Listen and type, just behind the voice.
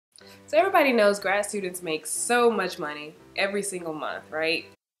So everybody knows grad students make so much money every single month, right?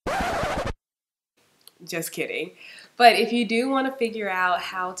 Just kidding. But if you do want to figure out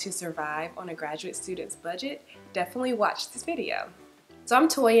how to survive on a graduate student's budget, definitely watch this video. So I'm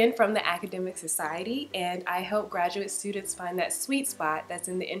Toyin from the Academic Society, and I help graduate students find that sweet spot that's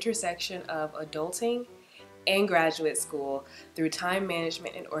in the intersection of adulting and graduate school through time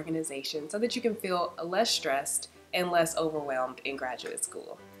management and organization so that you can feel less stressed and less overwhelmed in graduate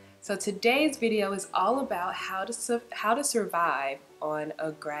school. So today's video is all about how to survive on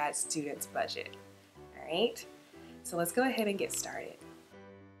a grad student's budget. All right, so let's go ahead and get started.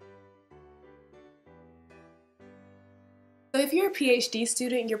 So if you're a PhD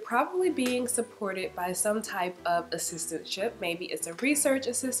student, you're probably being supported by some type of assistantship. Maybe it's a research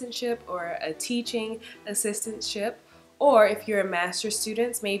assistantship or a teaching assistantship. Or if you're a master's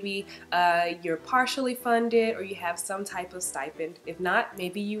student, maybe you're partially funded or you have some type of stipend. If not,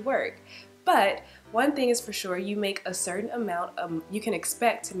 maybe you work. But one thing is for sure, you make a certain amount you can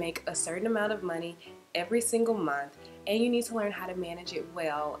expect to make a certain amount of money every single month, and you need to learn how to manage it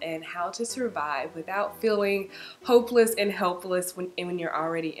well and how to survive without feeling hopeless and helpless when you're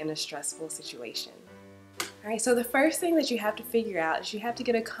already in a stressful situation. All right, so the first thing that you have to figure out is you have to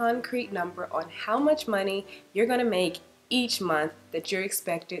get a concrete number on how much money you're going to make each month that you're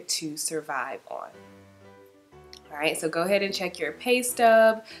expected to survive on. All right, so go ahead and check your pay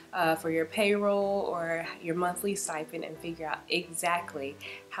stub for your payroll or your monthly stipend and figure out exactly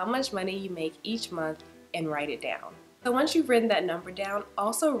how much money you make each month and write it down. So once you've written that number down,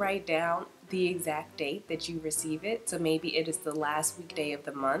 also write down the exact date that you receive it. So maybe it is the last weekday of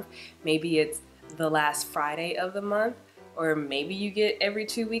the month, maybe it's the last Friday of the month, or maybe you get every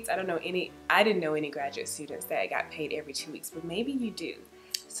 2 weeks. I didn't know any graduate students that got paid every 2 weeks, but maybe you do.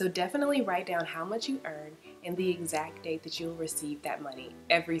 So definitely write down how much you earn and the exact date that you'll receive that money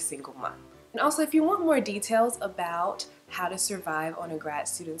every single month. And also, if you want more details about how to survive on a grad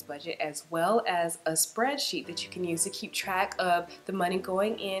student's budget, as well as a spreadsheet that you can use to keep track of the money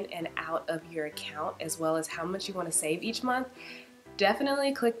going in and out of your account, as well as how much you want to save each month,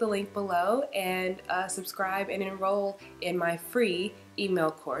 definitely click the link below and subscribe and enroll in my free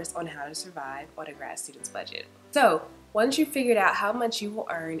email course on how to survive on a grad student's budget. So once you've figured out how much you will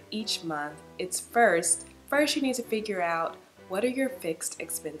earn each month, it's first you need to figure out what are your fixed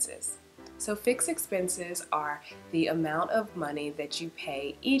expenses. So fixed expenses are the amount of money that you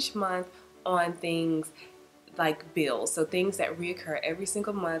pay each month on things like bills, so things that reoccur every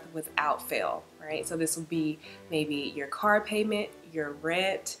single month without fail, right? So this will be maybe your car payment, your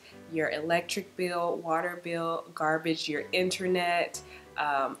rent, your electric bill, water bill, garbage, your internet,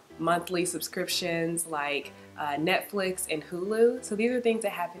 monthly subscriptions like Netflix and Hulu. So these are things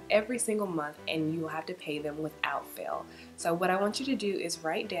that happen every single month and you will have to pay them without fail. So what I want you to do is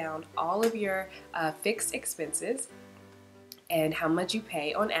write down all of your fixed expenses and how much you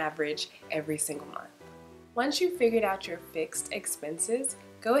pay on average every single month. Once you've figured out your fixed expenses,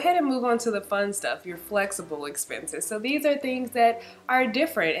 go ahead and move on to the fun stuff, your flexible expenses. So these are things that are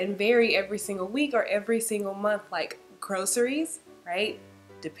different and vary every single week or every single month, like groceries, right?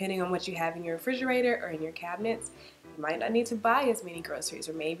 Depending on what you have in your refrigerator or in your cabinets, you might not need to buy as many groceries,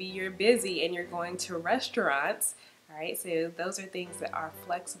 or maybe you're busy and you're going to restaurants, all right? So those are things that are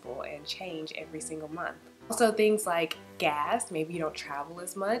flexible and change every single month. Also things like gas, maybe you don't travel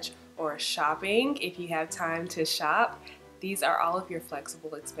as much, or shopping if you have time to shop. These are all of your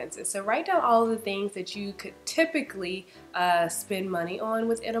flexible expenses. So write down all of the things that you could typically spend money on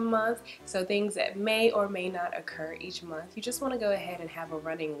within a month. So things that may or may not occur each month. You just want to go ahead and have a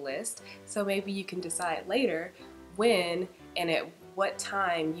running list. So maybe you can decide later when and at what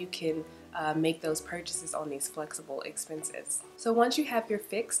time you can make those purchases on these flexible expenses. So once you have your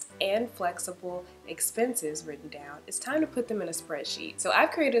fixed and flexible expenses written down, it's time to put them in a spreadsheet. So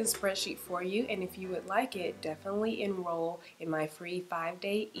I've created a spreadsheet for you, and if you would like it, definitely enroll in my free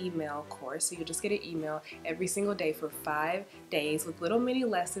 5-day email course. So you'll just get an email every single day for 5 days with little mini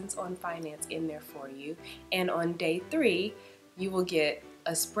lessons on finance in there for you. And on day 3, you will get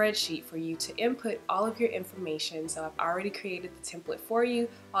a spreadsheet for you to input all of your information. So I've already created the template for you.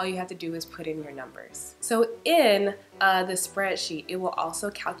 All you have to do is put in your numbers. So in the spreadsheet, it will also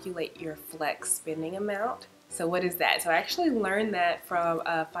calculate your flex spending amount. So what is that? So I actually learned that from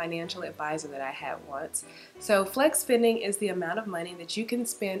a financial advisor that I had once. So flex spending is the amount of money that you can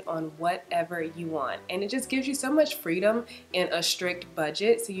spend on whatever you want. And it just gives you so much freedom in a strict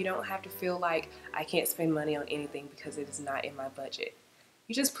budget, so you don't have to feel like I can't spend money on anything because it is not in my budget.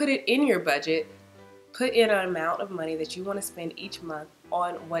 You just put it in your budget, put in an amount of money that you want to spend each month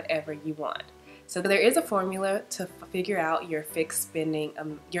on whatever you want. So there is a formula to figure out your fixed spending,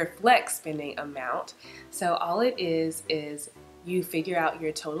 your flex spending amount. So all it is you figure out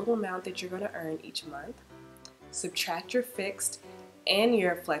your total amount that you're going to earn each month, subtract your fixed and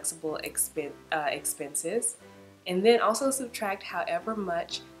your flexible expenses, and then also subtract however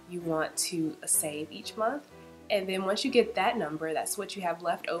much you want to save each month. And then once you get that number, that's what you have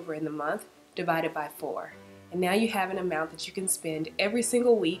left over in the month, divided by 4. And now you have an amount that you can spend every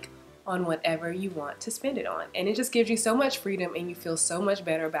single week on whatever you want to spend it on. And it just gives you so much freedom, and you feel so much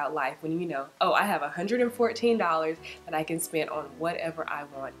better about life when you know, oh, I have $114 that I can spend on whatever I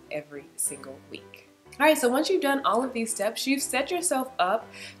want every single week. Alright, so once you've done all of these steps, you've set yourself up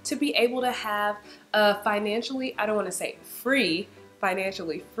to be able to have a financially, I don't want to say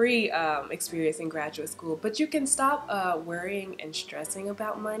financially free experience in graduate school, but you can stop worrying and stressing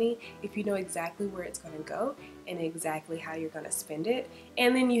about money if you know exactly where it's going to go and exactly how you're going to spend it.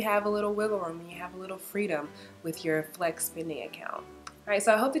 And then you have a little wiggle room and you have a little freedom with your flex spending account. Alright,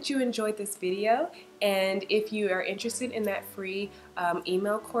 so I hope that you enjoyed this video, and if you are interested in that free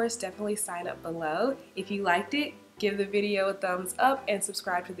email course, definitely sign up below. If you liked it, give the video a thumbs up and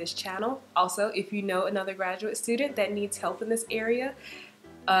subscribe to this channel. Also, if you know another graduate student that needs help in this area,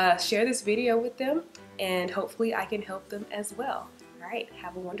 share this video with them, and hopefully I can help them as well. Alright,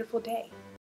 have a wonderful day.